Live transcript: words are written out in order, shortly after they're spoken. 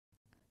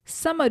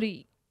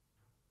Summary.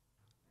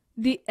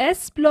 The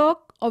S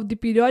block of the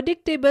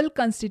periodic table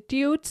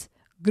constitutes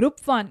Group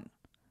 1,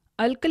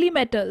 alkali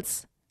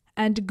metals,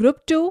 and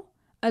Group 2,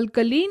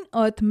 alkaline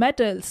earth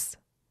metals.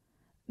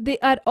 They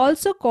are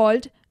also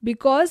called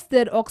because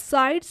their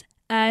oxides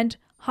and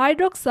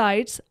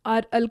hydroxides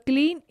are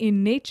alkaline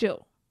in nature.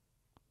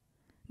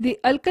 The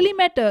alkali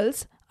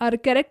metals are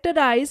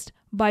characterized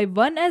by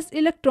 1s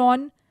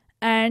electron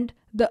and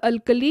the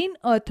alkaline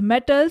earth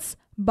metals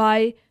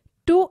by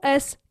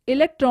 2s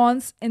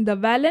electrons in the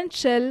valence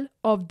shell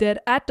of their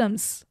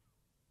atoms.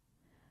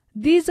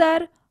 These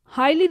are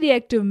highly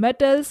reactive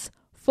metals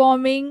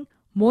forming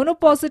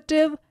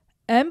monopositive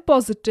M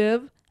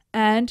positive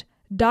and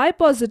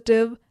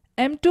dipositive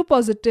M2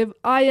 positive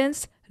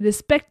ions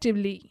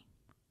respectively.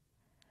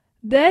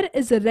 There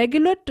is a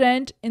regular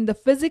trend in the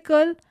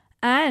physical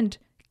and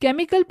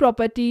chemical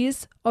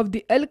properties of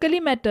the alkali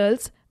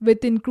metals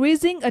with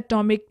increasing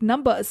atomic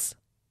numbers.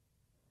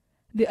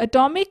 The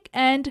atomic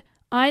and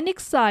ionic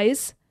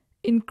size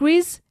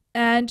increase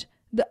and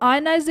the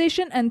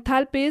ionization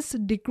enthalpies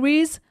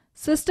decrease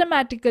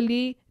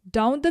systematically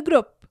down the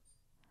group.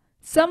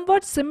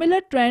 Somewhat similar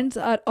trends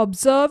are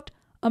observed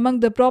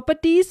among the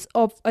properties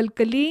of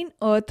alkaline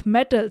earth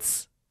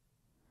metals.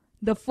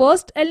 The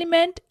first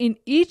element in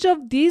each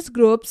of these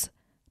groups,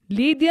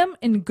 lithium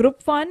in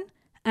group 1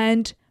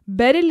 and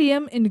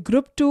beryllium in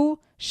group 2,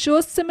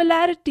 shows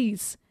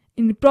similarities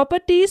in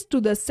properties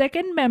to the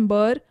second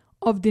member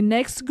of the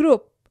next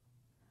group.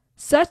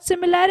 Such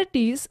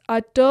similarities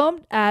are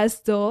termed as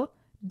the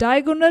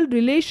diagonal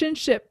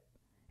relationship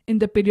in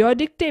the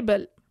periodic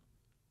table.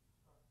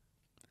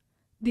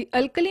 The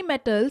alkali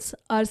metals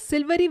are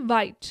silvery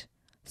white,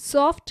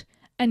 soft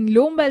and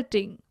low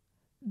melting.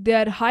 They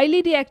are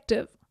highly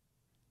reactive.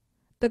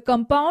 The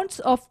compounds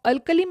of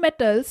alkali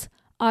metals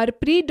are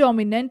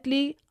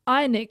predominantly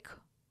ionic.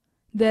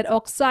 Their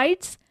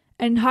oxides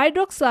and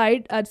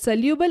hydroxide are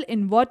soluble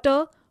in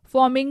water,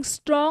 forming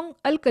strong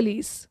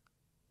alkalis.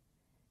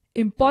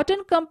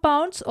 Important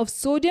compounds of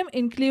sodium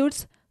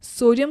includes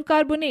sodium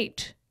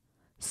carbonate,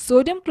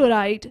 sodium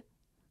chloride,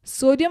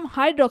 sodium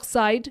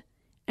hydroxide,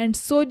 and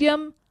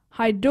sodium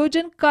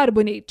hydrogen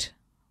carbonate.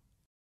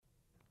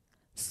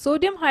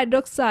 Sodium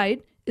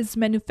hydroxide is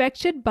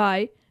manufactured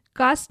by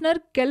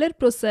Kastner-Keller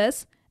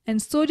process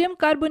and sodium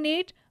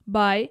carbonate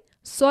by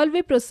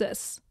Solvay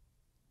process.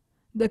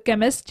 The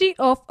chemistry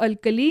of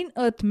alkaline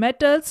earth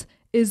metals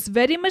is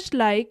very much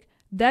like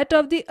that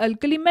of the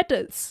alkali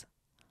metals.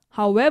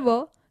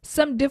 However,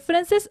 some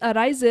differences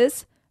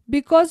arises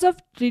because of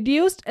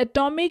reduced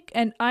atomic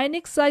and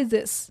ionic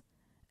sizes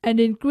and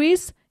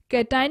increased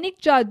cationic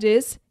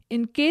charges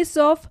in case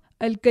of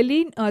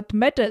alkaline earth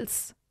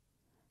metals.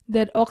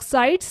 Their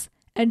oxides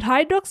and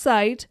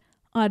hydroxide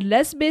are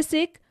less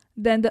basic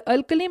than the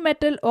alkali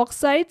metal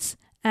oxides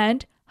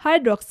and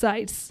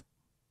hydroxides.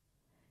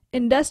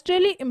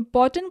 Industrially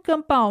important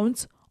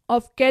compounds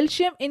of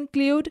calcium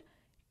include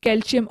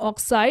calcium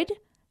oxide,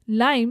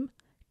 lime,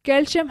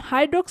 calcium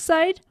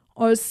hydroxide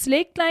or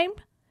slaked lime,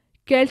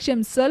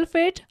 calcium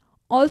sulfate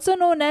also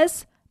known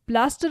as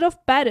plaster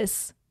of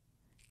Paris,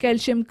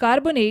 calcium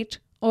carbonate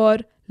or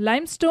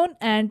limestone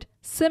and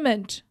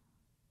cement.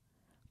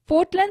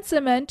 Portland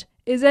cement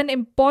is an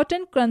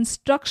important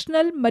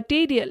constructional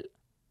material.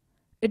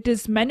 It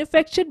is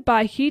manufactured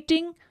by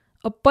heating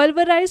a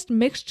pulverized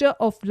mixture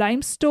of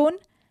limestone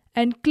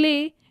and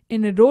clay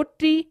in a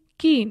rotary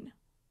kiln.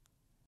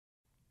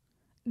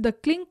 The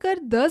clinker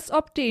thus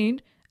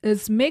obtained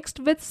is mixed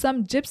with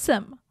some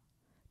gypsum,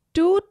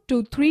 2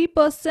 to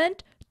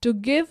 3% to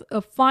give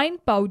a fine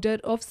powder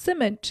of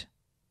cement.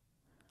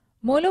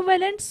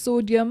 Monovalent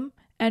sodium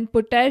and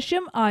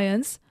potassium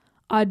ions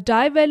are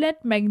divalent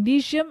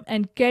magnesium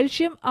and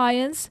calcium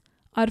ions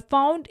are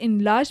found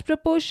in large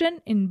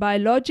proportion in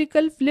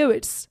biological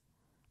fluids.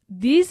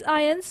 These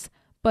ions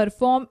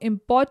perform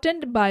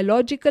important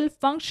biological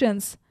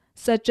functions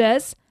such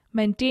as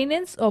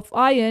maintenance of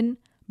iron,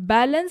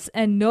 balance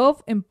and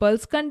nerve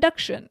impulse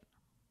conduction.